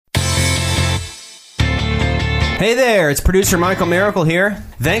Hey there, it's producer Michael Miracle here.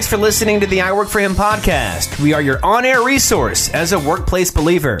 Thanks for listening to the I Work For Him podcast. We are your on-air resource as a workplace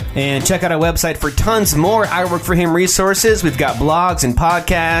believer. And check out our website for tons more I Work For Him resources. We've got blogs and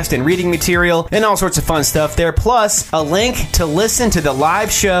podcasts and reading material and all sorts of fun stuff there. Plus, a link to listen to the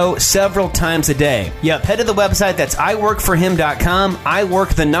live show several times a day. Yep, head to the website. That's iworkforhim.com,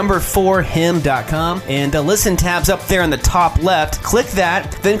 iwork4him.com. And the listen tab's up there on the top left. Click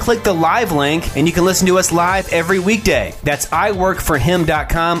that, then click the live link, and you can listen to us live every weekday. That's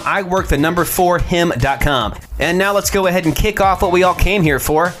iworkforhim.com, iwork4him.com. And now let's go ahead and kick off what we all came here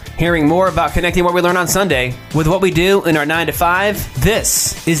for, hearing more about connecting what we learn on Sunday with what we do in our 9 to 5.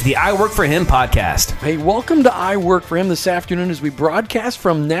 This is the I Work For Him podcast. Hey, welcome to I Work For Him this afternoon as we broadcast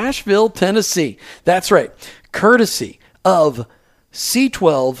from Nashville, Tennessee. That's right, courtesy of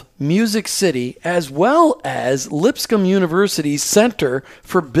C12 Music City, as well as Lipscomb University's Center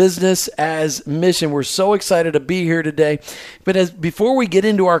for Business as Mission. We're so excited to be here today. But before we get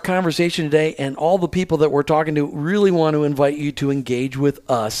into our conversation today, and all the people that we're talking to, really want to invite you to engage with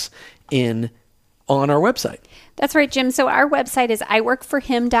us on our website. That's right, Jim. So our website is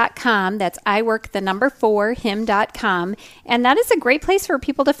iworkforhim.com. That's iwork4him.com. And that is a great place for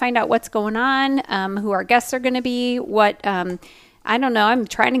people to find out what's going on, who our guests are going to be, what I don't know. I'm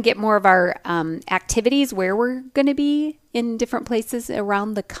trying to get more of our activities, where we're going to be in different places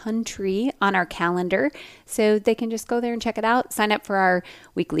around the country on our calendar. So they can just go there and check it out. Sign up for our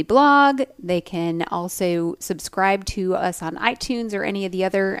weekly blog. They can also subscribe to us on iTunes or any of the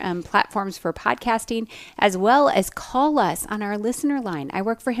other platforms for podcasting, as well as call us on our listener line. I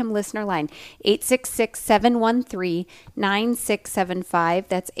Work For Him listener line, 866-713-9675.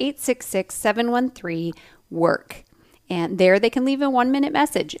 That's 866-713-WORK. And there they can leave a 1-minute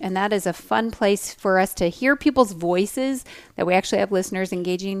message. And that is a fun place for us to hear people's voices, that we actually have listeners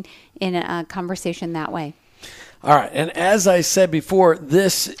engaging in a conversation that way. All right. And as I said before,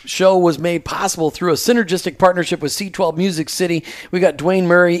 this show was made possible through a synergistic partnership with C12 Music City. We got Dwayne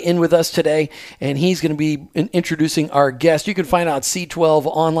Murray in with us today, and he's going to be introducing our guest. You can find out C12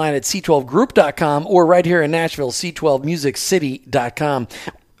 online at c12group.com or right here in Nashville, c12musiccity.com.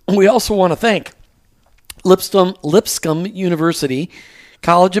 We also want to thank Lipscomb University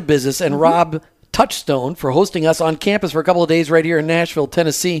College of Business and Rob Touchstone for hosting us on campus for a couple of days right here in Nashville,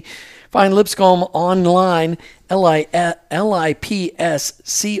 Tennessee. Find Lipscomb online,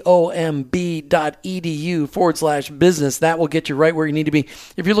 lipscomb.edu/business. That will get you right where you need to be.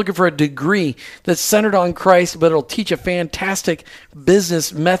 If you're looking for a degree that's centered on Christ, but it'll teach you fantastic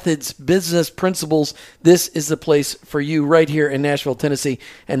business methods, business principles, this is the place for you right here in Nashville, Tennessee.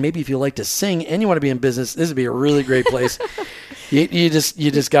 And maybe if you like to sing and you want to be in business, this would be a really great place. you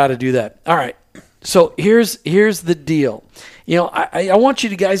just got to do that. All right. So here's the deal. You know, I want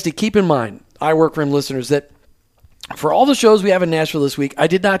you guys to keep in mind, I Work For Him listeners, that for all the shows we have in Nashville this week, I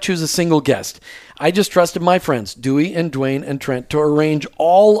did not choose a single guest. I just trusted my friends, Dewey and Dwayne and Trent, to arrange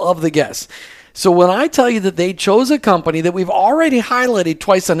all of the guests. So when I tell you that they chose a company that we've already highlighted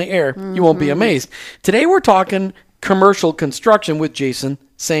twice on the air, you won't be amazed. Today we're talking commercial construction with Jason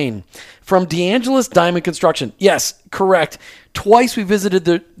Sain from DeAngelis Diamond Construction. Yes, correct. Twice we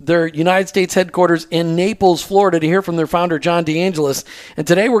visited their United States headquarters in Naples, Florida, to hear from their founder, John DeAngelis. And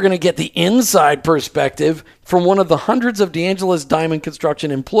today we're going to get the inside perspective from one of the hundreds of DeAngelis Diamond Construction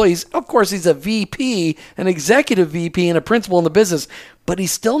employees. Of course, he's a VP, an executive VP, and a principal in the business, but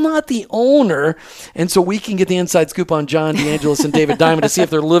he's still not the owner. And so we can get the inside scoop on John DeAngelis and David Diamond to see if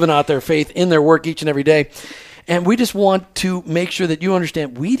they're living out their faith in their work each and every day. And we just want to make sure that you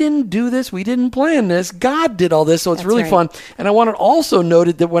understand we didn't do this. We didn't plan this. God did all this. So it's really fun. And I want it also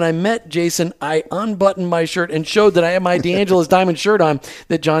noted that when I met Jason, I unbuttoned my shirt and showed that I had my DeAngelis Diamond shirt on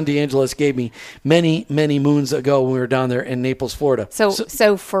that John DeAngelis gave me many, many moons ago when we were down there in Naples, Florida.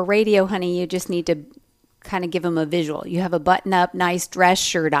 So for radio, honey, you just need to kind of give them a visual. You have a button-up, nice dress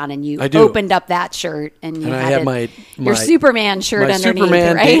shirt on, and you opened up that shirt, and you had your Superman shirt underneath,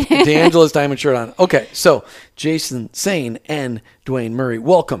 Superman right? DeAngelis Diamond shirt on. Okay, so Jason Sain and Dwayne Murray,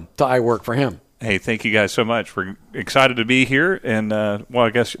 welcome to I Work For Him. Hey, thank you guys so much. We're excited to be here, and I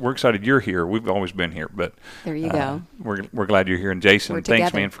guess we're excited you're here. We've always been here, but there you go. We're glad you're here. And Jason,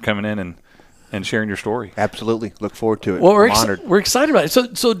 thanks, man, for coming in and sharing your story. Absolutely. Look forward to it. Well, we're excited about it.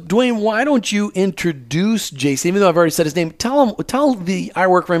 So Dwayne, why don't you introduce Jason? Even though I've already said his name, tell the I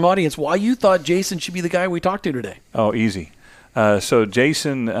Work For Him audience why you thought Jason should be the guy we talked to today. Oh, easy. So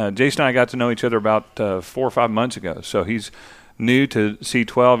Jason and I got to know each other about 4 or 5 months ago. So he's new to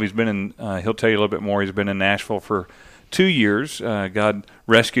C12. He's been in, he'll tell you a little bit more. He's been in Nashville for 2 years. God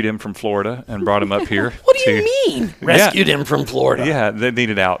rescued him from Florida and brought him up here. What do you mean? Rescued him from Florida? Yeah, they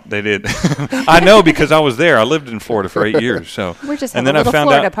needed out. They did. I know because I was there. I lived in Florida for 8 years. So We're just and having then a little I found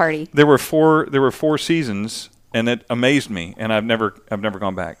Florida out party. There were four seasons, and it amazed me. And I've never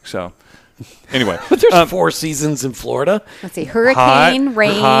gone back. So anyway, But there's 4 seasons in Florida. Let's see, hurricane, Hot,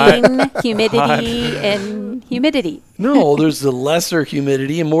 rain, hot, humidity, and humidity. No, there's the lesser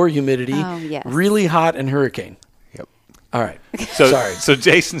humidity and more humidity. Oh, yes. Really hot and hurricane. Yep. All right. So, Sorry. So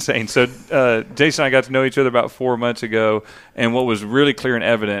Jason Sain. So Jason and I got to know each other about 4 months ago, and what was really clear and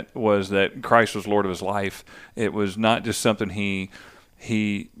evident was that Christ was Lord of his life. It was not just something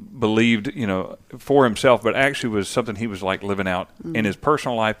he believed, for himself, but actually was something he was like living out in his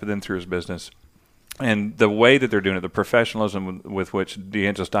personal life, but then through his business. And the way that they're doing it, the professionalism with which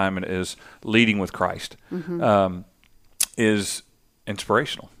DeAngelis Diamond is leading with Christ, is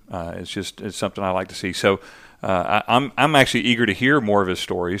inspirational. It's something I like to see. So I'm actually eager to hear more of his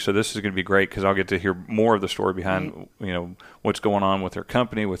story. So this is going to be great because I'll get to hear more of the story behind what's going on with their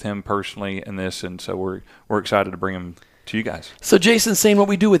company, with him personally, and this. And so we're excited to bring him to you guys. So Jason Sain, what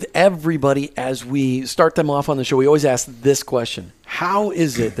we do with everybody as we start them off on the show, we always ask this question. How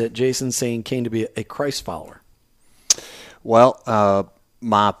is it that Jason Sain came to be a Christ follower? Well,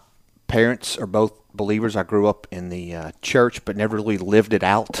 my parents are both believers. I grew up in the church, but never really lived it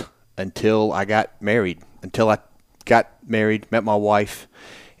out until I got married. Until I got married, met my wife,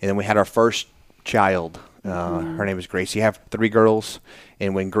 and then we had our first child. Her name is Gracie. I have 3 girls,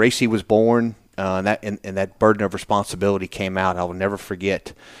 and when Gracie was born, and that burden of responsibility came out, I will never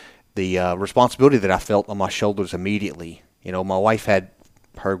forget the responsibility that I felt on my shoulders immediately. My wife had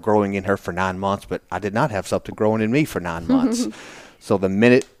her growing in her for 9 months, but I did not have something growing in me for 9 months. So the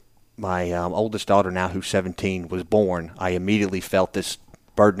minute my oldest daughter, now who's 17, was born, I immediately felt this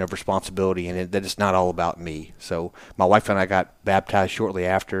burden of responsibility, and that it's not all about me. So my wife and I got baptized shortly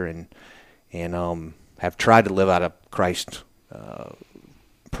after, and have tried to live out a Christ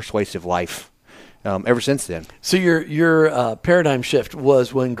persuasive life ever since then. So your paradigm shift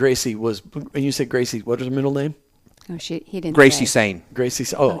was when Gracie was, and you said Gracie, what was her middle name? Oh, he didn't Gracie say. Sain.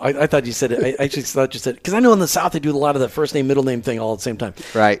 Gracie. Oh, I thought you said it. I actually thought you said it. Because I know in the South they do a lot of the first name, middle name thing all at the same time.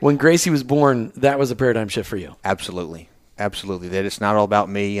 Right. When Gracie was born, that was a paradigm shift for you. Absolutely. That it's not all about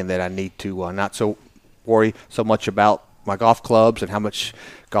me, and that I need to not so worry so much about my golf clubs and how much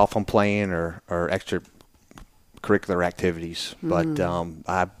golf I'm playing or extracurricular activities. But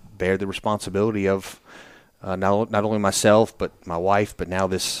I bear the responsibility of not only myself, but my wife, but now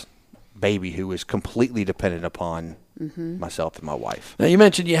this baby who is completely dependent upon myself and my wife. Now you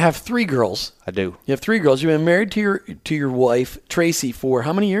mentioned you have 3 girls. I do. You have 3 girls. You've been married to your wife Tracy for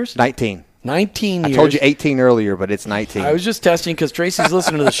how many years? 19. 19 years. I told you 18 earlier, but it's 19. I was just testing because Tracy's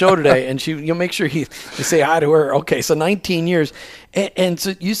listening to the show today, and you'll make sure you say hi to her. Okay, so 19 years. And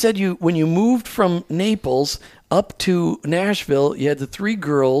so you said when you moved from Naples up to Nashville, you had the 3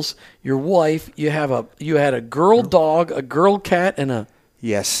 girls, your wife, you had a girl dog, a girl cat, and a...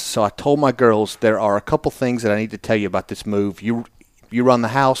 Yes, so I told my girls there are a couple things that I need to tell you about this move. You run the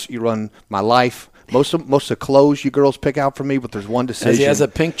house, you run my life. Most of the clothes you girls pick out for me, but there's one decision. As he has a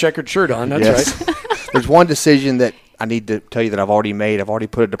pink checkered shirt on, that's yes. right. There's one decision that I need to tell you that I've already made. I've already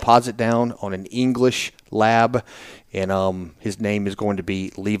put a deposit down on an English lab, and his name is going to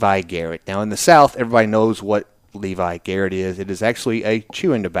be Levi Garrett. Now, in the South, everybody knows what Levi Garrett is. It is actually a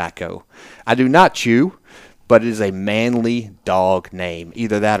chewing tobacco. I do not chew, but it is a manly dog name.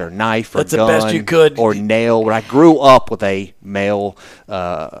 Either that or knife or That's gun the best you could. or nail. When I grew up with a male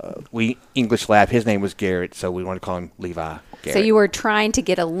English lab, his name was Garrett, so we want to call him Levi Garrett. So you were trying to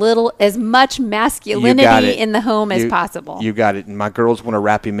get as much masculinity in the home as possible. You got it. And my girls want to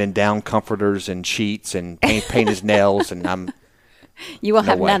wrap him in down comforters and sheets and paint his nails, and you will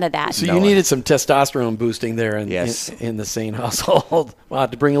have none of that. So you needed some testosterone boosting there in the Sain household. Wow,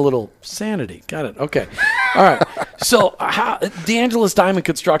 to bring a little sanity. Got it. Okay. All right. So DeAngelis Diamond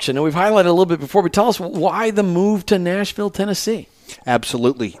Construction, and we've highlighted a little bit before, but tell us why the move to Nashville, Tennessee.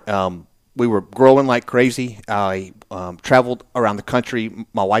 Absolutely. We were growing like crazy. I traveled around the country.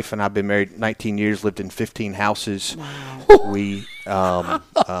 My wife and I have been married 19 years, lived in 15 houses. Wow. We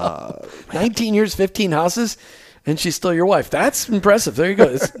 19 years, 15 houses? And she's still your wife. That's impressive. There you go.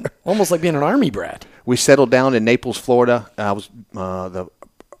 It's almost like being an Army brat. We settled down in Naples, Florida. I was the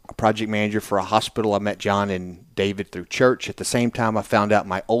project manager for a hospital. I met John and David through church. At the same time, I found out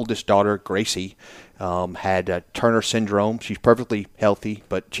my oldest daughter, Gracie, had Turner syndrome. She's perfectly healthy,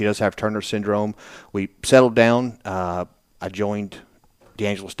 but she does have Turner syndrome. We settled down. I joined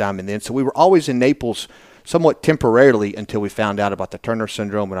DeAngelis Diamond then. So we were always in Naples somewhat temporarily until we found out about the Turner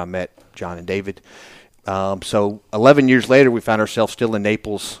syndrome, and I met John and David. So 11 years later, we found ourselves still in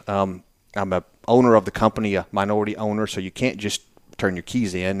Naples. I'm a owner of the company, a minority owner, so you can't just turn your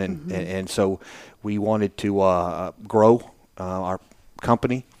keys in. And so we wanted to grow our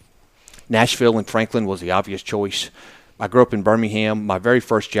company. Nashville and Franklin was the obvious choice. I grew up in Birmingham. My very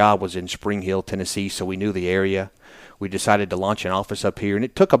first job was in Spring Hill, Tennessee, so we knew the area. We decided to launch an office up here, and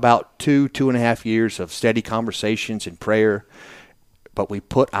it took about 2.5 years of steady conversations and prayer. But we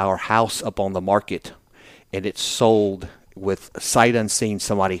put our house up on the market, and it sold with sight unseen,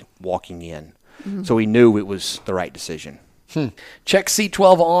 somebody walking in. So we knew it was the right decision. Check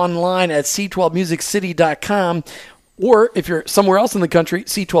C12 online at c12musiccity.com. Or if you're somewhere else in the country,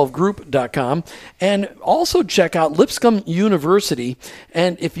 c12group.com. And also check out Lipscomb University.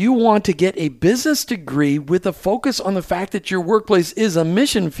 And if you want to get a business degree with a focus on the fact that your workplace is a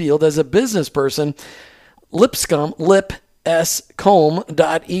mission field as a business person, Lipscomb,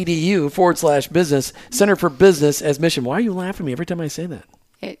 lipscomb.edu/business, Center for Business as Mission. Why are you laughing at me every time I say that?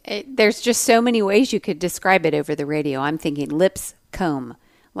 There's just so many ways you could describe it over the radio. I'm thinking lips comb.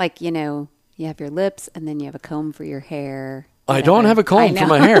 Like, you have your lips and then you have a comb for your hair. I don't have a comb for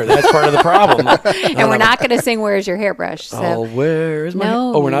my hair. That's part of the problem. And we're not going to sing Where's Your Hairbrush. So. Where is my hair?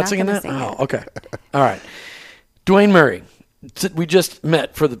 No, Oh, we're not singing that? Okay. All right. Dwayne Murray, we just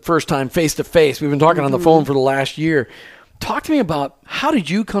met for the first time face-to-face. We've been talking on the phone for the last year. Talk to me about how did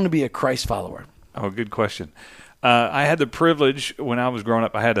you come to be a Christ follower? Oh, good question. I had the privilege when I was growing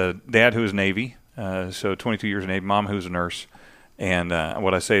up. I had a dad who was Navy, so 22 years in Navy, mom who was a nurse. And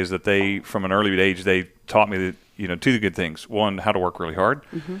what I say is that they, from an early age, they taught me that, two good things. One, how to work really hard,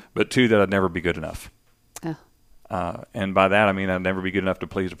 but two, that I'd never be good enough. Oh. And by that, I mean I'd never be good enough to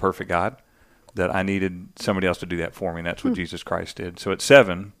please a perfect God, that I needed somebody else to do that for me, and that's what Jesus Christ did. So at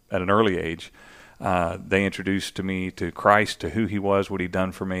 7, at an early age, they introduced me to Christ, to who he was, what he'd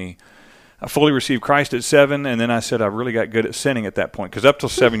done for me. I fully received Christ at 7, and then I said I really got good at sinning at that point, because up till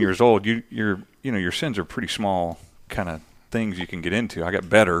 7 years old, your sins are pretty small kind of things you can get into. I got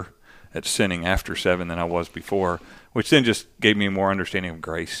better at sinning after 7 than I was before, which then just gave me more understanding of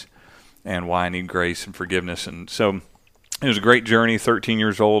grace and why I need grace and forgiveness. And so it was a great journey. 13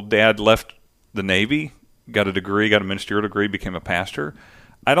 years old, Dad left the Navy, got a degree, got a ministerial degree, became a pastor.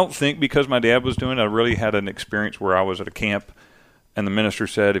 I don't think because my dad was doing it, I really had an experience where I was at a camp and the minister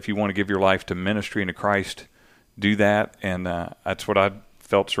said, if you want to give your life to ministry and to Christ, do that. And that's what I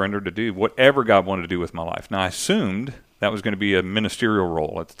felt surrendered to do, whatever God wanted to do with my life. Now, I assumed that was going to be a ministerial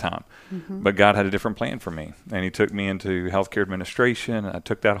role at the time. But God had a different plan for me. And he took me into healthcare administration. And I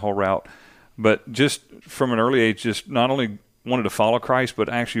took that whole route. But just from an early age, just not only wanted to follow Christ, but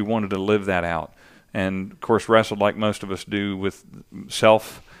actually wanted to live that out. And, of course, wrestled like most of us do with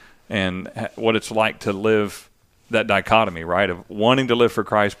self and what it's like to live that dichotomy, right, of wanting to live for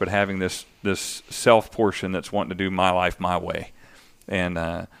Christ but having this self portion that's wanting to do my life my way.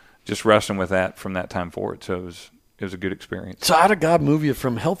 And just wrestling with that from that time forward. So it was a good experience. So how did God move you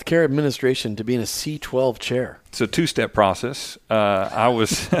from healthcare administration to being a C12 chair? It's a 2-step process. He had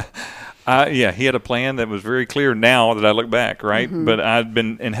a plan that was very clear now that I look back, right? But I'd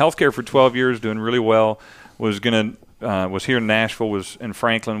been in healthcare for 12 years, doing really well, was here in Nashville, was in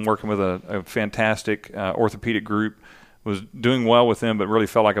Franklin, working with a fantastic orthopedic group, was doing well with them, but really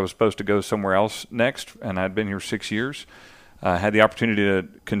felt like I was supposed to go somewhere else next, and I'd been here 6 years. Had the opportunity to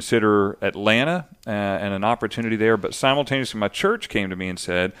consider Atlanta and an opportunity there, but simultaneously my church came to me and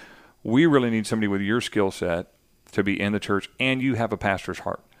said, we really need somebody with your skill set to be in the church, and you have a pastor's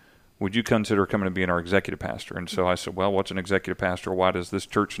heart. Would you consider coming and being our executive pastor? And so I said, well, what's an executive pastor? Why does this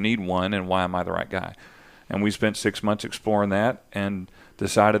church need one, and why am I the right guy? And we spent 6 months exploring that and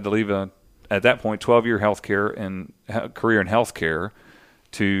decided to leave at that point, 12-year healthcare and career in healthcare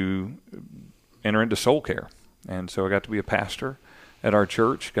to enter into soul care. And so I got to be a pastor at our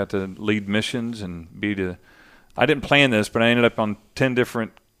church, got to lead missions and I didn't plan this, but I ended up on 10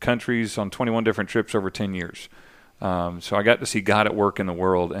 different countries on 21 different trips over 10 years. So I got to see God at work in the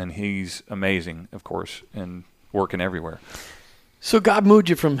world, and he's amazing, of course, and working everywhere. So God moved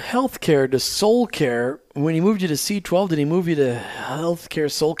you from healthcare to soul care. When he moved you to C12, did he move you to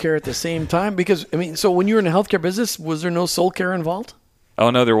healthcare, soul care at the same time? Because, so when you were in the healthcare business, was there no soul care involved? Oh,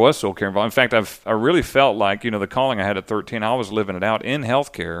 no, there was soul care involved. In fact, I really felt like, the calling I had at 13, I was living it out in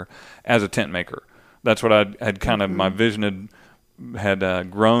healthcare as a tent maker. That's what I had kind of, my vision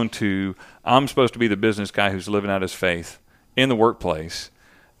had grown to. I'm supposed to be the business guy who's living out his faith in the workplace.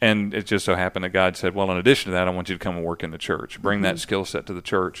 And it just so happened that God said, well, in addition to that, I want you to come and work in the church, bring that skill set to the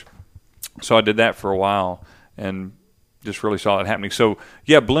church. So I did that for a while and just really saw it happening. So,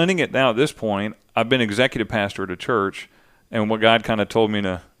 blending it now at this point, I've been executive pastor at a church, And what God kind of told me in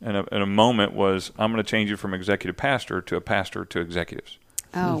a moment was, I'm going to change you from executive pastor to a pastor to executives.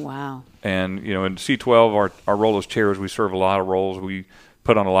 Oh, wow. And, in C12, our role as chairs, we serve a lot of roles. We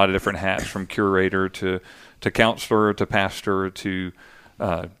put on a lot of different hats, from curator to counselor to pastor to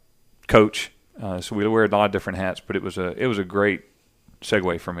coach. So we wear a lot of different hats, but it was a great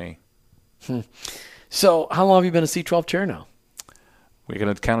segue for me. So how long have you been a C12 chair now? We're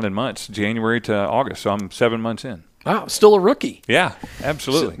going to count it in months, January to August. So I'm 7 months in. Wow, still a rookie. Yeah,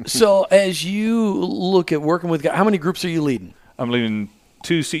 absolutely. So as you look at working with guys, how many groups are you leading? I'm leading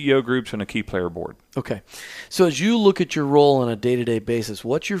 2 CEO groups and a key player board. Okay. So as you look at your role on a day-to-day basis,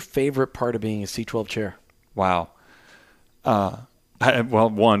 what's your favorite part of being a C12 chair? Wow.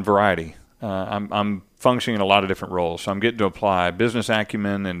 One, variety. I'm functioning in a lot of different roles. So I'm getting to apply business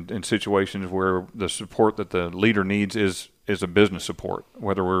acumen in situations where the support that the leader needs is a business support,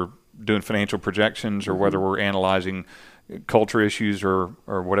 whether we're doing financial projections or whether we're analyzing culture issues or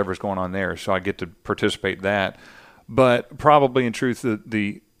whatever's going on there. So I get to participate in that. But probably in truth,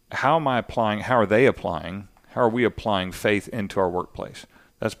 how are we applying faith into our workplace?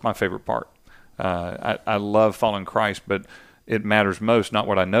 That's my favorite part. I love following Christ, but it matters most not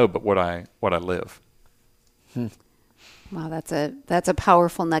what I know, but what I live. Wow, that's a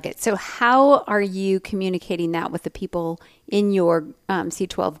powerful nugget. So how are you communicating that with the people in your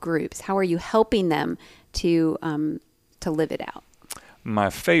C12 groups? How are you helping them to live it out?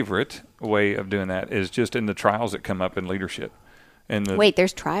 My favorite way of doing that is just in the trials that come up in leadership. Wait,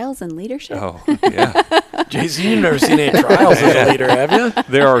 there's trials in leadership? Oh, yeah. Jason, you've never seen any trials as a leader, have you?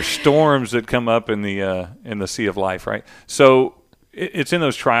 There are storms that come up in the sea of life, right? So it's in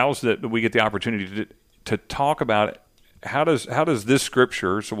those trials that we get the opportunity to talk about it. How does this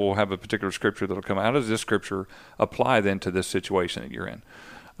scripture, so we'll have a particular scripture that'll come out, how does this scripture apply then to this situation that you're in?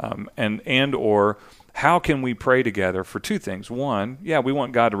 Or how can we pray together for 2 things? One, we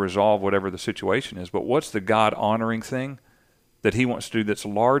want God to resolve whatever the situation is, but what's the God-honoring thing that he wants to do that's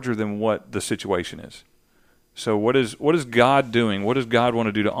larger than what the situation is? So what is God doing? What does God want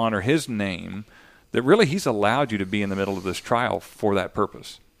to do to honor his name that really he's allowed you to be in the middle of this trial for that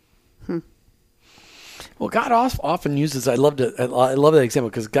purpose? Well, God often uses, I love that example,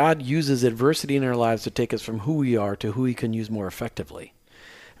 because God uses adversity in our lives to take us from who we are to who he can use more effectively.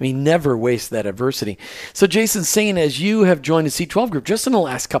 I mean, never waste that adversity. So Jason Sain, as you have joined the C12 group just in the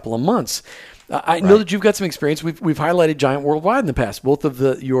last couple of months, I know that you've got some experience. We've highlighted Giant Worldwide in the past. Both of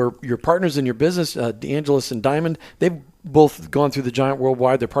your partners in your business, DeAngelis and Diamond, they've both gone through the Giant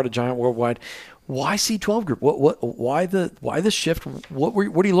Worldwide. They're part of Giant Worldwide. Why C12 group? Why the shift? What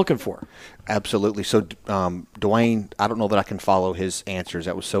are you looking for? Absolutely. So, Dwayne, I don't know that I can follow his answers.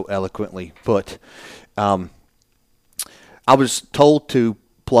 That was so eloquently put. I was told to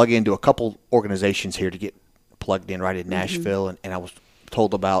plug into a couple organizations here to get plugged in right in Nashville, and I was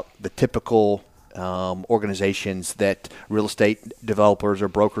told about the typical organizations that real estate developers or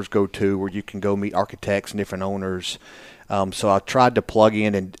brokers go to, where you can go meet architects and different owners. So I tried to plug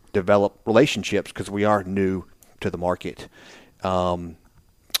in and develop relationships because we are new to the market.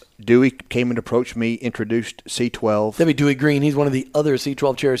 Dewey came and approached me, introduced C12. That'd be Dewey Green. He's one of the other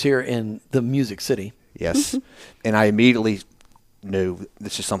C12 chairs here in the Music City. Yes. And I immediately knew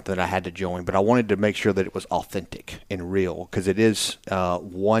this is something that I had to join, but I wanted to make sure that it was authentic and real, because it is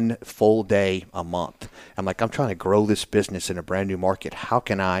 1 full day a month. I'm trying to grow this business in a brand new market. How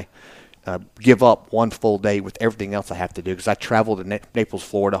can I give up 1 full day with everything else I have to do? Because I travel to Naples,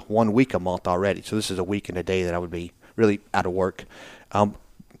 Florida 1 week a month already. So this is a week and a day that I would be really out of work.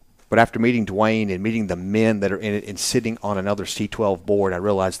 But after meeting Dwayne and meeting the men that are in it and sitting on another C12 board, I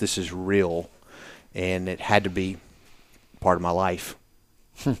realized this is real, and it had to be part of my life.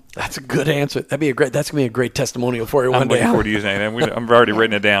 That's a good answer. That's going to be a great testimonial for you one day. I'm looking forward to using that. I've already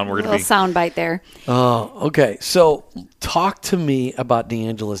written it down. We're going to be soundbite there. Oh, okay. So talk to me about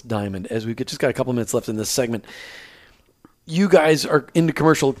DeAngelis Diamond, as we've just got a couple minutes left in this segment. You guys are into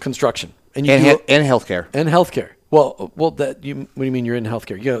commercial construction and healthcare. And healthcare. Well, what do you mean you're in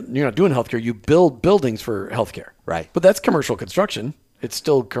healthcare? You're not doing healthcare. You build buildings for healthcare. Right. But that's commercial construction. It's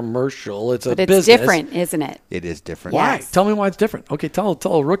still commercial. It's a business. But it's different, isn't it? It is different. Why? Yes. Tell me why it's different. Okay, tell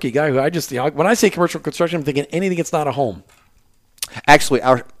a rookie guy who when I say commercial construction, I'm thinking anything that's not a home. Actually,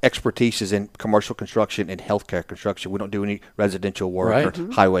 our expertise is in commercial construction and healthcare construction. We don't do any residential work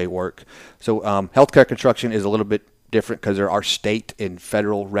or highway work. So healthcare construction is a little bit different because there are state and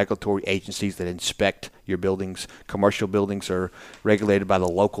federal regulatory agencies that inspect your buildings. Commercial buildings are regulated by the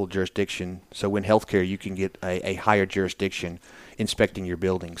local jurisdiction. So in healthcare, you can get a higher jurisdiction inspecting your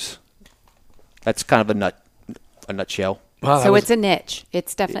buildings. That's kind of a nutshell. Wow, so it's a niche.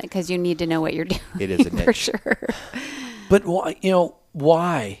 It's definitely because you need to know what you're doing. It is a niche. For sure. But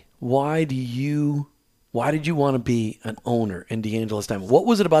why? Why did you want to be an owner in DeAngelis Diamond? What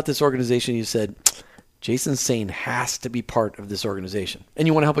was it about this organization you said, Jason Sain has to be part of this organization, and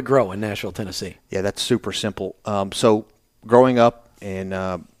you want to help it grow in Nashville, Tennessee? Yeah, that's super simple. So growing up and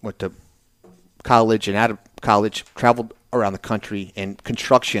went to college and out of college, traveled around the country, and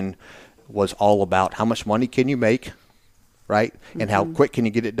construction was all about how much money can you make, right? And how quick can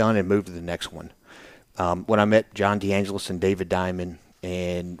you get it done and move to the next one. When I met John DeAngelis and David Diamond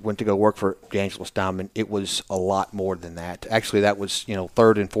and went to go work for DeAngelis Diamond, it was a lot more than that. Actually, that was,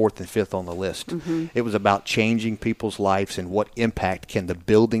 third and fourth and fifth on the list. It was about changing people's lives and what impact can the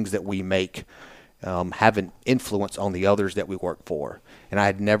buildings that we make have an influence on the others that we work for. And I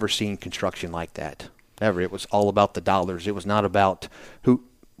had never seen construction like that. Never. It was all about the dollars. It was not about whose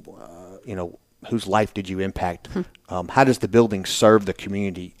life did you impact? How does the building serve the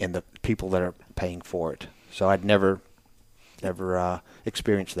community and the people that are paying for it? So I'd never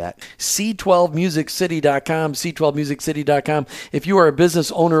experienced that. C12musiccity.com, C12musiccity.com. If you are a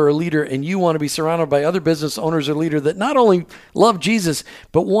business owner or leader and you want to be surrounded by other business owners or leaders that not only love Jesus,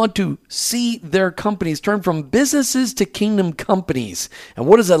 but want to see their companies turn from businesses to kingdom companies. And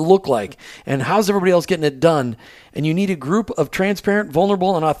what does that look like? And how's everybody else getting it done? And you need a group of transparent,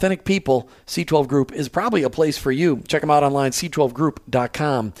 vulnerable, and authentic people, C12 Group is probably a place for you. Check them out online,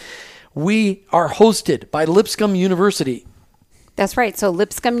 C12group.com. We are hosted by Lipscomb University. That's right. So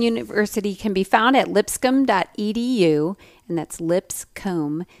Lipscomb University can be found at lipscomb.edu, and that's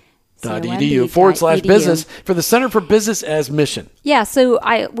Lipscomb. .edu/business for the Center for Business as Mission. Yeah, so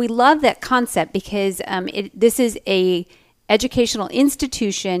we love that concept because this is a educational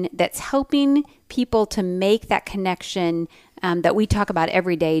institution that's helping people to make that connection that we talk about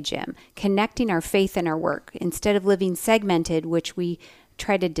every day, Jim, connecting our faith and our work instead of living segmented, which we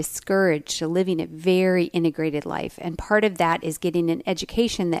try to discourage, to living a very integrated life. And part of that is getting an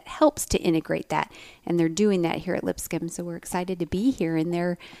education that helps to integrate that. And they're doing that here at Lipscomb. So we're excited to be here in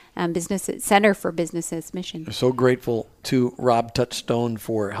their business Center for Business Mission. We're so grateful to Rob Touchstone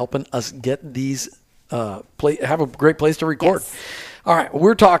for helping us get these, have a great place to record. Yes. All right,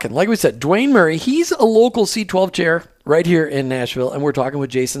 we're talking, like we said, Dwayne Murray, he's a local C12 chair right here in Nashville, and we're talking with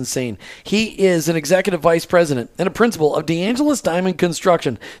Jason Sain. He is an executive vice president and a principal of DeAngelis Diamond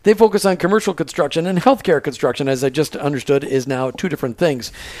Construction. They focus on commercial construction and healthcare construction, as I just understood is now two different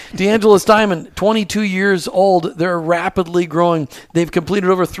things. DeAngelis Diamond, 22 years old. They're rapidly growing. They've completed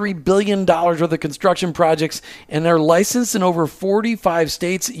over $3 billion worth of construction projects, and they're licensed in over 45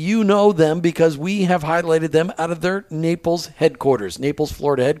 states. You know them because we have highlighted them out of their Naples headquarters, Naples,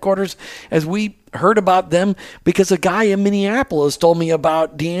 Florida headquarters, as we heard about them because a guy in Minneapolis told me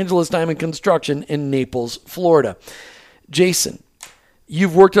about DeAngelis Diamond Construction in Naples, Florida. Jason,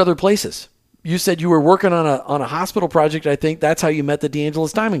 you've worked other places. You said you were working on a hospital project. I think that's how you met the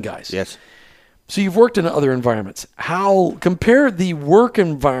DeAngelis Diamond guys. Yes. So you've worked in other environments. How compare the work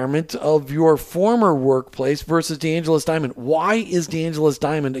environment of your former workplace versus DeAngelis Diamond? Why is DeAngelis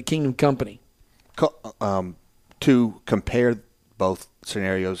Diamond a kingdom company? To compare both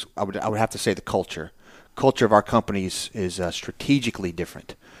scenarios, I would have to say the culture of our companies is strategically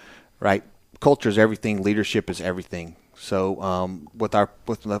different, right? Culture is everything. Leadership is everything. So with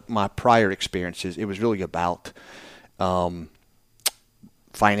my prior experiences, it was really about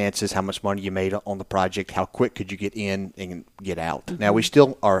finances, how much money you made on the project, how quick could you get in and get out. Mm-hmm. Now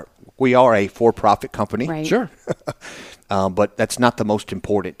we are a for-profit company, right. Sure, but that's not the most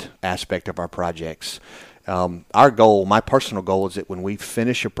important aspect of our projects. Our goal, my personal goal, is that when we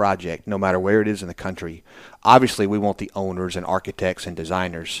finish a project, no matter where it is in the country, obviously we want the owners and architects and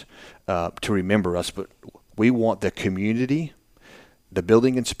designers to remember us, but we want the community, the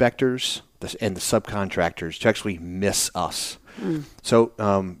building inspectors, and the subcontractors to actually miss us. Mm. So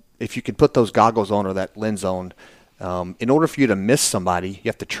if you can put those goggles on or that lens on, in order for you to miss somebody, you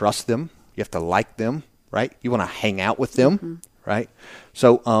have to trust them, you have to like them, right? You want to hang out with them. Mm-hmm. Right?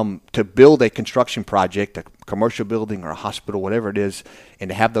 So to build a construction project, a commercial building or a hospital, whatever it is, and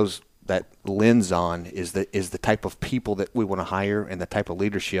to have that lens on is the type of people that we want to hire and the type of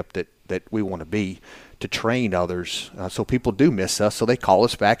leadership that we want to be to train others so people do miss us, so they call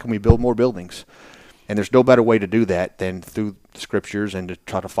us back and we build more buildings. And there's no better way to do that than through the scriptures and to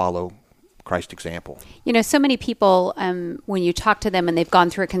try to follow Christ's example. You know, so many people, when you talk to them and they've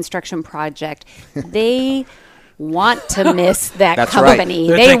gone through a construction project, they want to miss that That's company.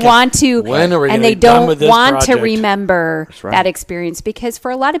 Right. They thinking, want to, and they don't want to remember right. that experience because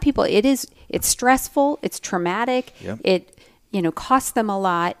for a lot of people, it's stressful, it's traumatic, yep. It costs them a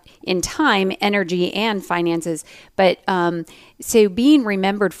lot in time, energy, and finances. But So being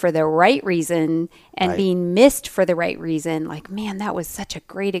remembered for the right reason and Right. being missed for the right reason, like, man, that was such a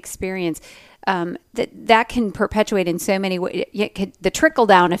great experience. That can perpetuate in so many ways. The trickle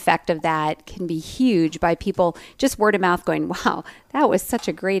down effect of that can be huge by people just word of mouth going, wow, that was such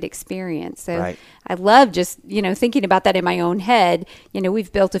a great experience. So Right. I love just, thinking about that in my own head.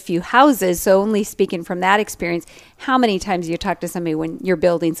 We've built a few houses, so only speaking from that experience, how many times you talk to somebody when you're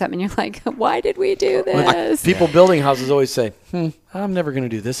building something and you're like, why did we do this? People building houses always say, I'm never going to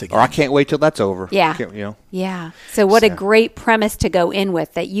do this again. Or I can't wait till that's over. Yeah. Can't. Yeah. So what a great premise to go in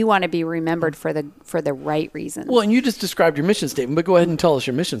with, that you want to be remembered for the right reason. Well, and you just described your mission statement, but go ahead and tell us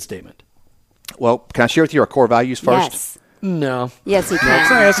your mission statement. Well, can I share with you our core values first? Yes. No. Yes, he No, can I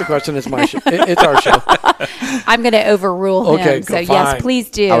can. ask the question? It's my show. It's our show. I'm going to overrule him. Okay, So fine. yes,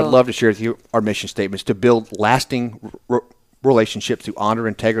 please do. I would love to share with you our mission statements to build lasting relationships through honor,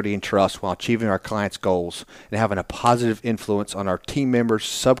 integrity, and trust while achieving our clients' goals and having a positive influence on our team members,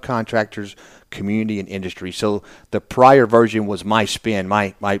 subcontractors, community, and industry. So the prior version was my spin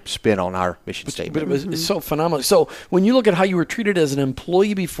on our mission But statement. it was it's so phenomenal. So when you look at how you were treated as an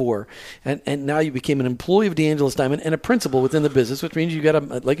employee before, and now you became an employee of DeAngelis Diamond and a principal within the business, which means you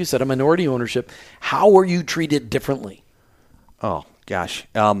got, like you said, a minority ownership. How were you treated differently? Oh gosh,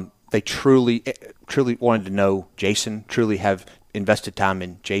 they truly wanted to know Jason. Truly have invested time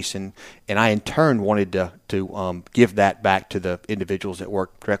in Jason, and I in turn wanted to give that back to the individuals that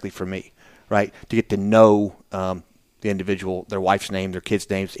work directly for me, right? To get to know the individual, their wife's name, their kids'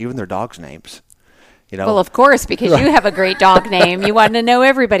 names, even their dogs' names. Well, of course, because you have a great dog name. You want to know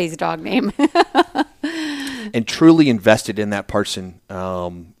everybody's dog name. And truly invested in that person,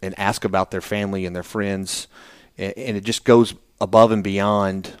 and ask about their family and their friends, and it just goes above and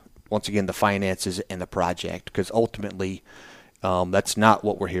beyond, once again, the finances and the project, because ultimately that's not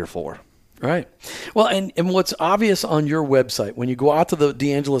what we're here for. Right. Well, and what's obvious on your website, when you go out to the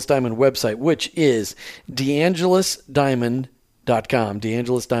DeAngelis Diamond website, which is DeAngelisDiamond.com,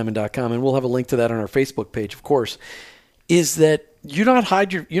 DeAngelisDiamond.com, and we'll have a link to that on our Facebook page, of course, is that you're not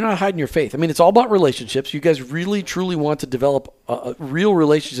hiding your faith. I mean, it's all about relationships. You guys really, truly want to develop real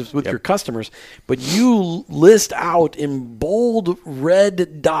relationships with your customers, but you list out in bold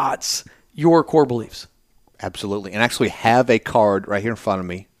red dots your core beliefs. Absolutely. And actually have a card right here in front of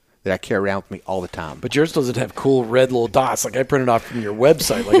me that I carry around with me all the time. But yours doesn't have cool red little dots like I printed off from your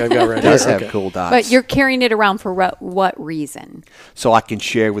website, like I've got right It does here. have Okay. cool dots. But you're carrying it around for what reason? So I can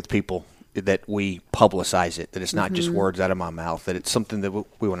share with people that we publicize it, that it's not just words out of my mouth, that it's something that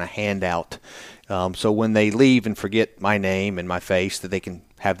we want to hand out. So when they leave and forget my name and my face, that they can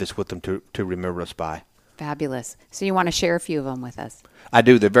have this with them to remember us by. Fabulous. So you want to share a few of them with us? I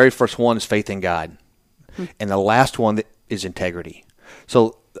do. The very first one is faith in God. And the last one is integrity.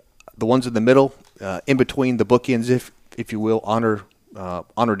 So the ones in the middle, in between the bookends, if you will, honor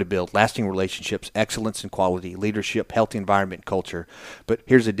to build, lasting relationships, excellence in quality, leadership, healthy environment, culture. But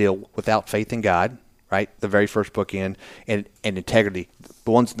here's the deal: without faith in God, right, the very first bookend, and integrity,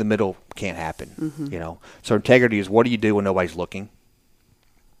 the ones in the middle can't happen. So integrity is, what do you do when nobody's looking,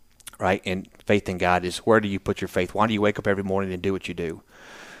 right? And faith in God is, where do you put your faith? Why do you wake up every morning and do what you do?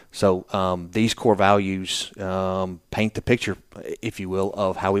 So these core values paint the picture, if you will,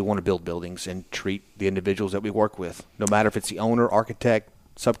 of how we want to build buildings and treat the individuals that we work with, no matter if it's the owner, architect,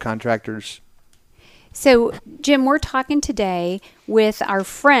 subcontractors. So, Jim, we're talking today with our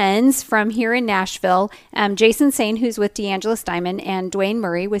friends from here in Nashville, Jason Sain, who's with DeAngelis Diamond, and Dwayne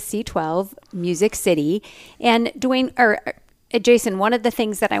Murray with C12 Music City. And Jason, one of the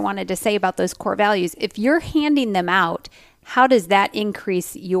things that I wanted to say about those core values, if you're handing them out, how does that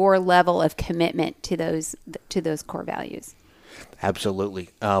increase your level of commitment to those core values?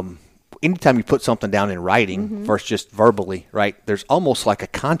 Absolutely. Anytime you put something down in writing versus just verbally, right, there's almost like a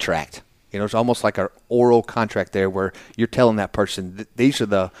contract. It's almost like an oral contract there where you're telling that person, these are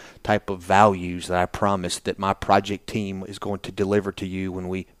the type of values that I promise that my project team is going to deliver to you when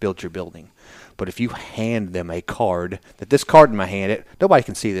we build your building. But if you hand them a card, that this card in my hand, nobody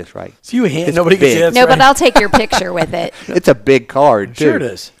can see this, right? So you hand, It's nobody can big. see that's No, right. but I'll take your picture with it. It's a big card, too. Sure it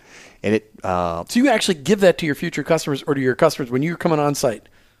is. And it So you actually give that to your future customers or to your customers when you're coming on site?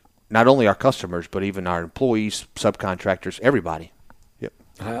 not only our customers, but even our employees, subcontractors, everybody. Yep.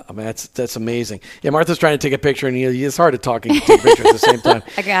 I mean, that's amazing. Yeah, Martha's trying to take a picture, and it's hard to talk and take a picture at the same time.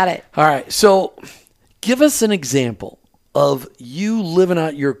 I got it. All right, so give us an example of you living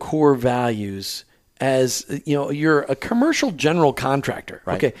out your core values as, you're a commercial general contractor.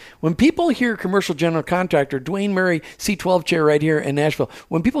 Right. Okay, when people hear commercial general contractor, Dwayne Murray, C12 chair right here in Nashville,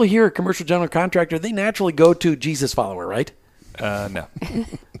 when people hear a commercial general contractor, they naturally go to Jesus follower, right? No.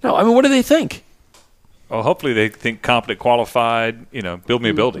 No, I mean, what do they think? Well, hopefully they think competent, qualified, build me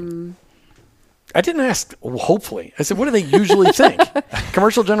a building. I didn't ask, hopefully. I said, what do they usually think?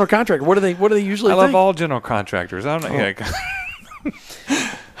 Commercial general contractor, what do they usually think? I love all general contractors. I don't know.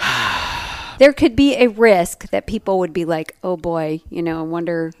 There could be a risk that people would be like, oh boy, I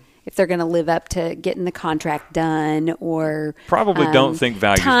wonder if they're going to live up to getting the contract done, or probably don't think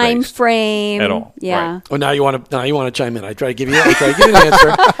value time frame at all. Yeah. Right. Oh, now you want to chime in. I try to give you an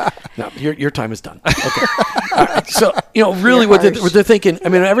answer. No, your time is done. Okay. So, really what they're thinking,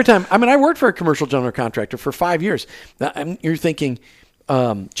 every time, I worked for a commercial general contractor for 5 years. You're thinking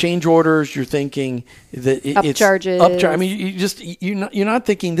change orders, you're thinking that it's upcharges. You're not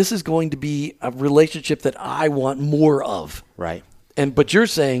thinking this is going to be a relationship that I want more of. Right. But you're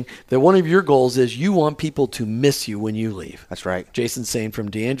saying that one of your goals is you want people to miss you when you leave. That's right. Jason Sain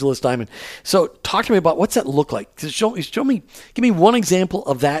from DeAngelis Diamond. So talk to me about what's that look like? Show me, give me one example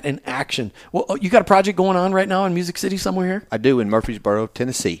of that in action. Well, you got a project going on right now in Music City somewhere here? I do, in Murfreesboro,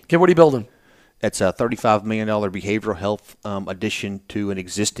 Tennessee. Okay, what are you building? It's a $35 million behavioral health addition to an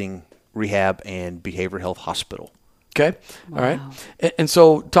existing rehab and behavioral health hospital. Okay. Wow. All right. And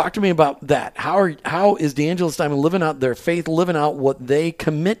so talk to me about that. How is DeAngelis Diamond living out their faith, living out what they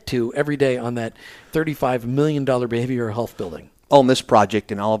commit to every day on that $35 million behavioral health building? On this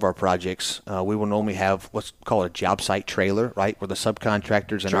project and all of our projects, we will normally have what's called a job site trailer, right, where the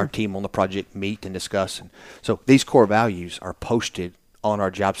subcontractors and our team on the project meet and discuss. And so these core values are posted on our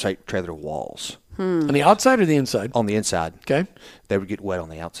job site trailer walls. On the outside or the inside? On the inside. Okay. They would get wet on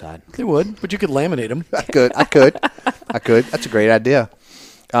the outside. They would, but you could laminate them. I could. That's a great idea.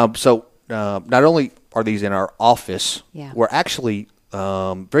 So not only are these in our office, we're actually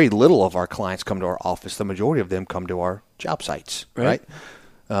very little of our clients come to our office. The majority of them come to our job sites, right?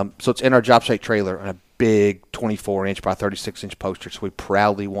 So it's in our job site trailer on a big 24-inch by 36-inch poster. So we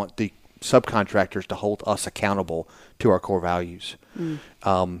proudly want the subcontractors to hold us accountable to our core values.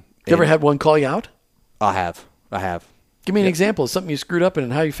 You ever had one call you out? I have. Give me an example of something you screwed up in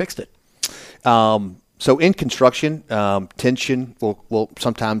and how you fixed it. So in construction, tension will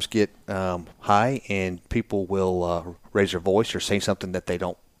sometimes get high, and people will raise their voice or say something that they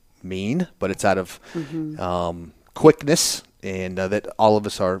don't mean, but it's out of quickness, and that all of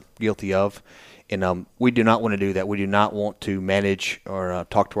us are guilty of. And we do not want to do that. We do not want to manage or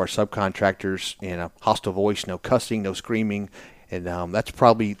talk to our subcontractors in a hostile voice, no cussing, no screaming. And that's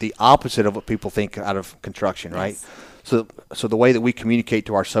probably the opposite of what people think out of construction, right? Yes. So the way that we communicate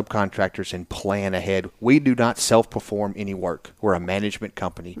to our subcontractors and plan ahead, we do not self-perform any work. We're a management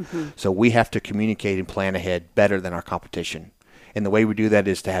company. So we have to communicate and plan ahead better than our competition. And the way we do that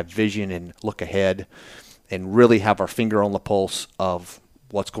is to have vision and look ahead and really have our finger on the pulse of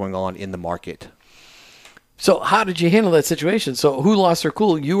what's going on in the market. So how did you handle that situation? So who lost their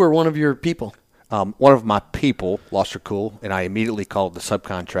cool, you or one of your people? One of my people lost her cool, and I immediately called the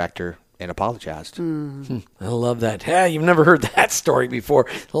subcontractor and apologized. I love that. Hey, you've never heard that story before.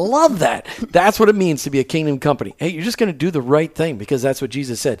 Love that. That's what it means to be a kingdom company. Hey, you're just going to do the right thing because that's what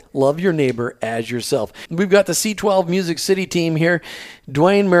Jesus said. Love your neighbor as yourself. We've got the C12 Music City team here.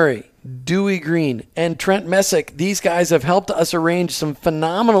 Dwayne Murray, Dewey Green, and Trent Messick. These guys have helped us arrange some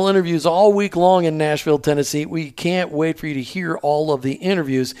phenomenal interviews all week long in Nashville, Tennessee. We can't wait for you to hear all of the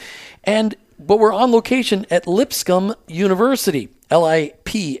interviews. But we're on location at Lipscomb University,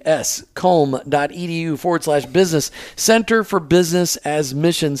 lipscomb.edu/business, Center for Business as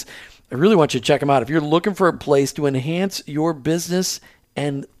Missions. I really want you to check them out. If you're looking for a place to enhance your business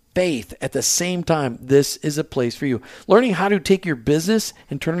and faith at the same time, this is a place for you. Learning how to take your business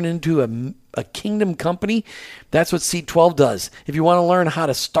and turn it into a kingdom company, that's what C12 does. If you want to learn how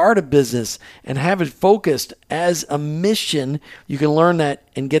to start a business and have it focused as a mission, you can learn that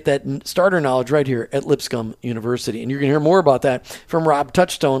and get that starter knowledge right here at Lipscomb University. And you're going to hear more about that from Rob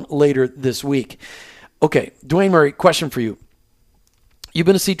Touchstone later this week. Okay, Dwayne Murray, question for you. You've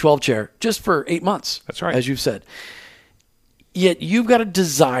been a C12 chair just for 8 months. That's right. As you've said. Yet you've got a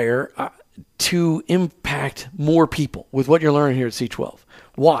desire to impact more people with what you're learning here at C12.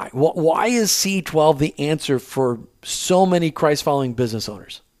 Why? Why is C12 the answer for so many Christ-following business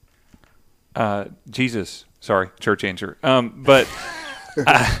owners? Jesus. Sorry, church answer. But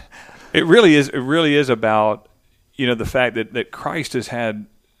it really is about the fact that Christ has had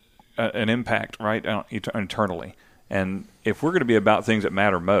an impact right internally. And if we're going to be about things that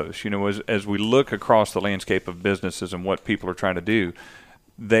matter most, as we look across the landscape of businesses and what people are trying to do,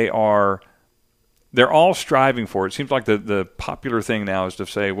 they're all striving for it. It seems like the popular thing now is to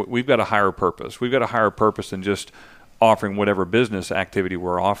say we've got a higher purpose. We've got a higher purpose than just offering whatever business activity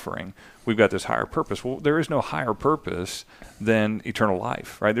we're offering. We've got this higher purpose. Well, there is no higher purpose than eternal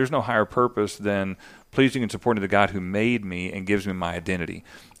life, right? There's no higher purpose than pleasing and supporting the God who made me and gives me my identity.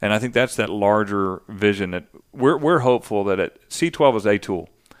 And I think that's that larger vision that we're hopeful that C12 is a tool.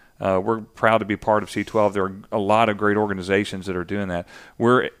 We're proud to be part of C12. There are a lot of great organizations that are doing that.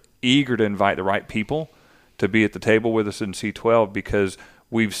 We're eager to invite the right people to be at the table with us in C12 because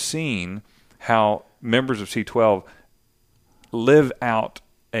we've seen how members of C12 live out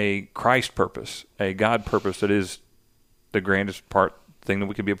a Christ purpose, a God purpose that is the grandest thing that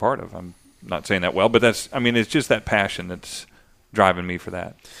we could be a part of. I'm not saying that well, but it's just that passion that's driving me for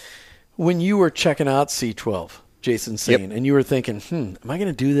that. When you were checking out C12, Jason Sain, and you were thinking, am I going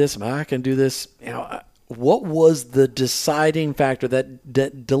to do this? Am I not going to do this? What was the deciding factor,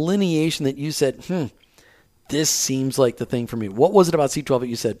 that delineation that you said, this seems like the thing for me? What was it about C12 that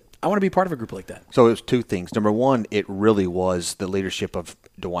you said, I want to be part of a group like that? So it was two things. Number one, it really was the leadership of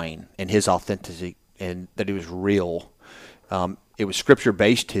Dwayne and his authenticity, and that he was real. It was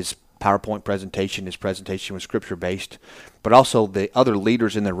scripture-based. His PowerPoint presentation, his presentation was scripture-based. But also the other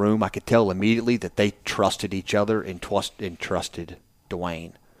leaders in the room, I could tell immediately that they trusted each other and trusted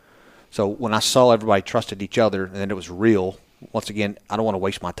Dwayne. So when I saw everybody trusted each other and then it was real, once again, I don't want to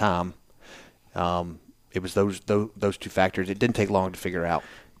waste my time. It was those two factors. It didn't take long to figure out.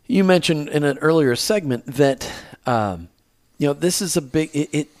 You mentioned in an earlier segment that this is a big.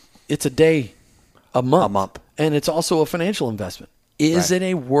 It's a day, a month, and it's also a financial investment. Is it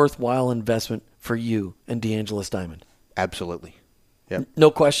a worthwhile investment for you and DeAngelis Diamond? Absolutely. Yep.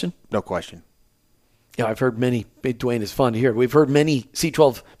 No question. No question. I've heard many. Dwayne, is fun to hear. We've heard many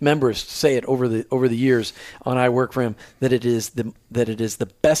C12 members say it over the years on I Work for Him that it is the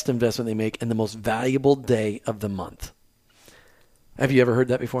best investment they make and the most valuable day of the month. Have you ever heard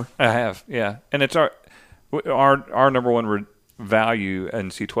that before? I have, yeah. And it's our number one value in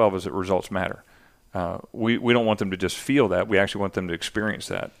C12 is that results matter. We don't want them to just feel that. We actually want them to experience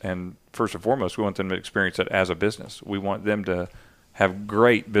that. And first and foremost, we want them to experience it as a business. We want them to have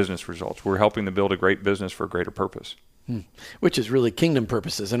great business results. We're helping them build a great business for a greater purpose. Which is really kingdom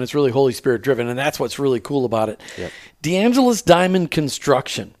purposes, and it's really Holy Spirit driven, and that's what's really cool about it. Yep. DeAngelis Diamond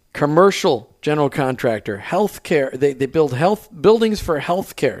Construction, commercial general contractor, healthcare. They build buildings for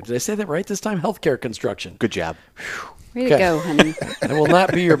healthcare. Did I say that right this time? Healthcare construction. Good job. Way to go, honey. I will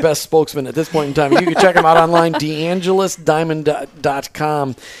not be your best spokesman at this point in time. You can check them out online,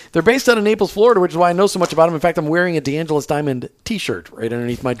 DeAngelisDiamond.com. They're based out of Naples, Florida, which is why I know so much about them. In fact, I'm wearing a DeAngelis Diamond T-shirt right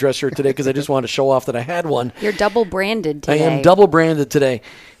underneath my dress shirt today because I just wanted to show off that I had one. You're double branded today. I am double branded today.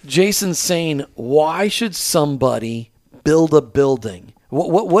 Jason Sain, why should somebody build a building?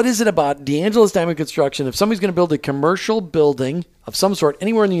 What is it about DeAngelis Diamond Construction? If somebody's going to build a commercial building of some sort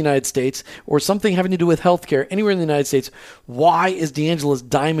anywhere in the United States or something having to do with healthcare anywhere in the United States, why is DeAngelis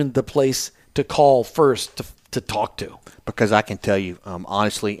Diamond the place to call first to talk to? Because I can tell you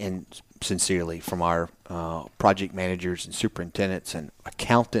honestly and sincerely from our project managers and superintendents and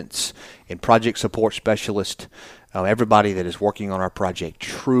accountants and project support specialists, everybody that is working on our project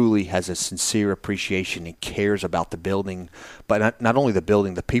truly has a sincere appreciation and cares about the building, but not only the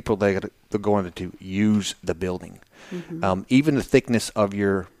building, the people that are going to use the building. Mm-hmm. Even the thickness of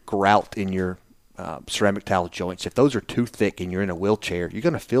your grout in your ceramic tile joints, if those are too thick and you're in a wheelchair, you're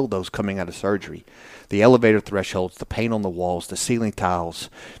going to feel those coming out of surgery. The elevator thresholds, the paint on the walls, the ceiling tiles,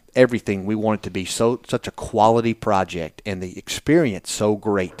 everything. We want it to be such a quality project and the experience so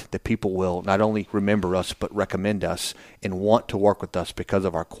great that people will not only remember us but recommend us and want to work with us because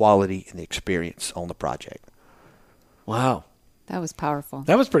of our quality and the experience on the project. Wow. That was powerful.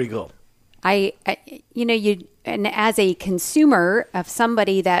 That was pretty cool. And as a consumer of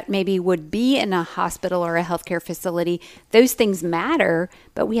somebody that maybe would be in a hospital or a healthcare facility, those things matter,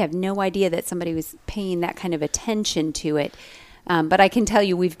 but we have no idea that somebody was paying that kind of attention to it. But I can tell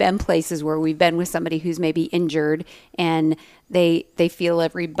you we've been places where we've been with somebody who's maybe injured and they feel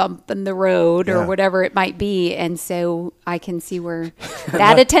every bump in the road or whatever it might be. And so I can see where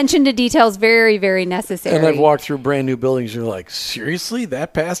that attention to detail is very, very necessary. And I've walked through brand new buildings. You're like, seriously?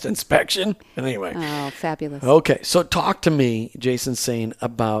 That passed inspection? And anyway. Oh, fabulous. Okay. So talk to me, Jason Sain,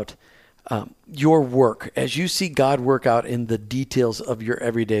 about your work as you see God work out in the details of your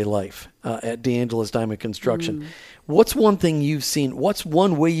everyday life at DeAngelis Diamond Construction. What's one thing you've seen? What's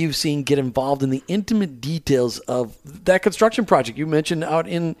one way you've seen get involved in the intimate details of that construction project you mentioned out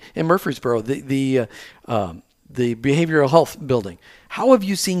in Murfreesboro, the behavioral health building? How have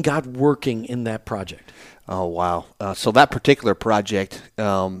you seen God working in that project? Oh, wow. So that particular project,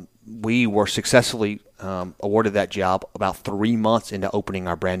 we were successfully awarded that job about 3 months into opening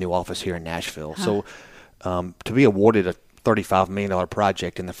our brand new office here in Nashville. So to be awarded a $35 million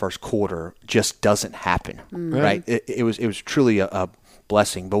project in the first quarter just doesn't happen, right? It was truly a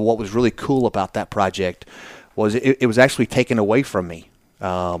blessing. But what was really cool about that project was it was actually taken away from me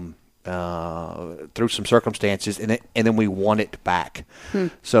through some circumstances, and then we won it back.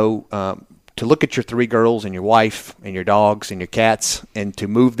 So to look at your 3 girls and your wife and your dogs and your cats and to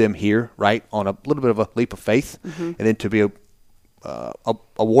move them here, right, on a little bit of a leap of faith, and then to be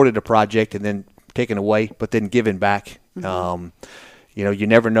awarded a project and then taken away, but then given back. You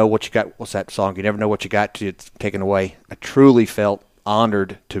never know what you got. What's that song? You never know what you got till it's taken away. I truly felt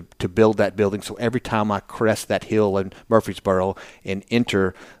honored to build that building. So every time I crest that hill in Murfreesboro and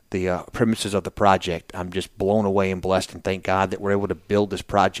enter the premises of the project, I'm just blown away and blessed, and thank God that we're able to build this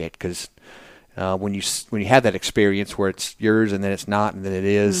project. Because when you have that experience where it's yours and then it's not and then it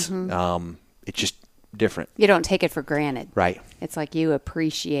is, it's just different. You don't take it for granted. Right. It's like you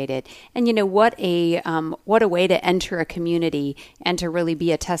appreciate it. And what a way to enter a community and to really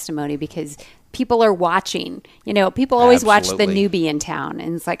be a testimony, because people are watching. People always watch the newbie in town,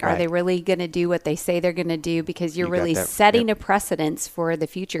 and it's like, are they really going to do what they say they're going to do? Because you're really setting a precedence for the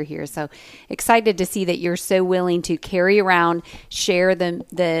future here. So excited to see that you're so willing to carry around, share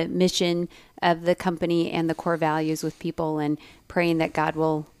the mission of the company and the core values with people, and praying that God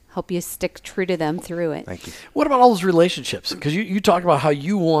will help you stick true to them through it. Thank you. What about all those relationships? Because you talk about how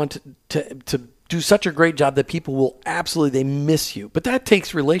you want to do such a great job that people will they miss you. But that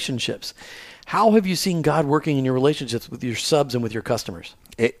takes relationships. How have you seen God working in your relationships with your subs and with your customers?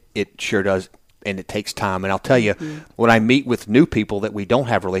 It sure does, and it takes time. And I'll tell you, when I meet with new people that we don't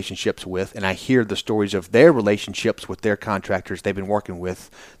have relationships with, and I hear the stories of their relationships with their contractors they've been working with.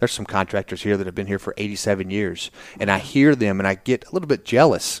 There's some contractors here that have been here for 87 years. And I hear them, and I get a little bit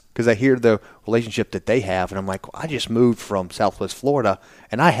jealous because I hear the relationship that they have. And I'm like, well, I just moved from Southwest Florida,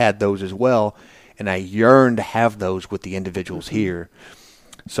 and I had those as well. And I yearn to have those with the individuals here.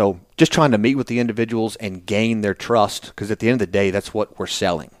 So just trying to meet with the individuals and gain their trust, because at the end of the day, that's what we're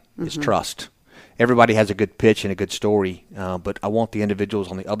selling, is trust. Everybody has a good pitch and a good story, but I want the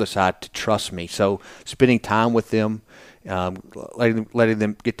individuals on the other side to trust me. So spending time with them, letting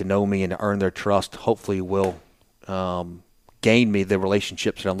them get to know me and to earn their trust, hopefully will gain me the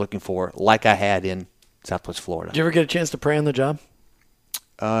relationships that I'm looking for, like I had in Southwest Florida. Did you ever get a chance to pray on the job?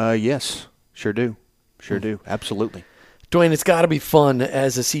 Yes, sure do. Sure do. Absolutely. Dwayne, it's got to be fun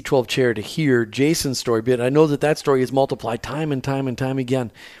as a C12 chair to hear Jason's story, but I know that story is multiplied time and time and time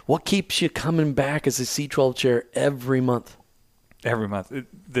again. What keeps you coming back as a C12 chair every month? Every month.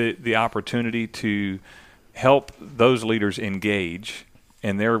 The opportunity to help those leaders engage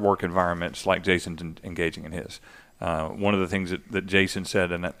in their work environments like Jason's engaging in his. One of the things that Jason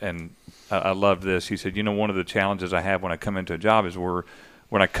said, and I loved this, he said, one of the challenges I have when I come into a job is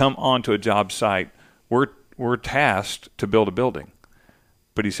when I come onto a job site, we're tasked to build a building.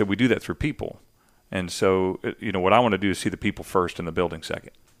 But he said we do that through people. And so, what I want to do is see the people first and the building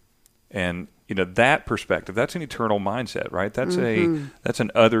second. And, that perspective, that's an eternal mindset, right? That's that's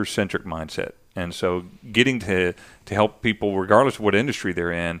an other-centric mindset. And so getting to help people, regardless of what industry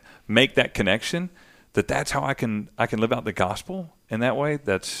they're in, make that connection, that's how I can live out the gospel in that way.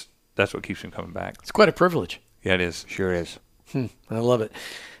 That's what keeps me coming back. It's quite a privilege. Yeah, it is. Sure is. I love it.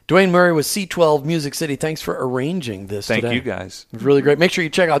 Dwayne Murray with C12 Music City. Thanks for arranging this today. Thank you, guys. It was really great. Make sure you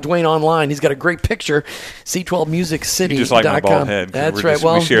check out Dwayne online. He's got a great picture, C12musiccity.com. You just like my bald head. That's right.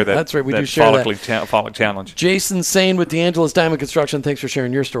 We share that. That's right. We that do share that. Follic challenge. Jason Sain with DeAngelis Diamond Construction. Thanks for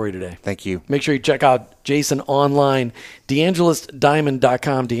sharing your story today. Thank you. Make sure you check out Jason online,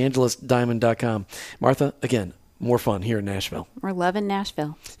 DeAngelisDiamond.com, DeAngelisDiamond.com. Martha, again, more fun here in Nashville. We're loving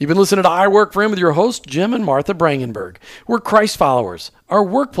Nashville. You've been listening to I Work for Him with your hosts, Jim and Martha Brangenberg. We're Christ followers. Our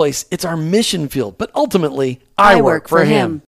workplace, it's our mission field, but ultimately, I work for Him.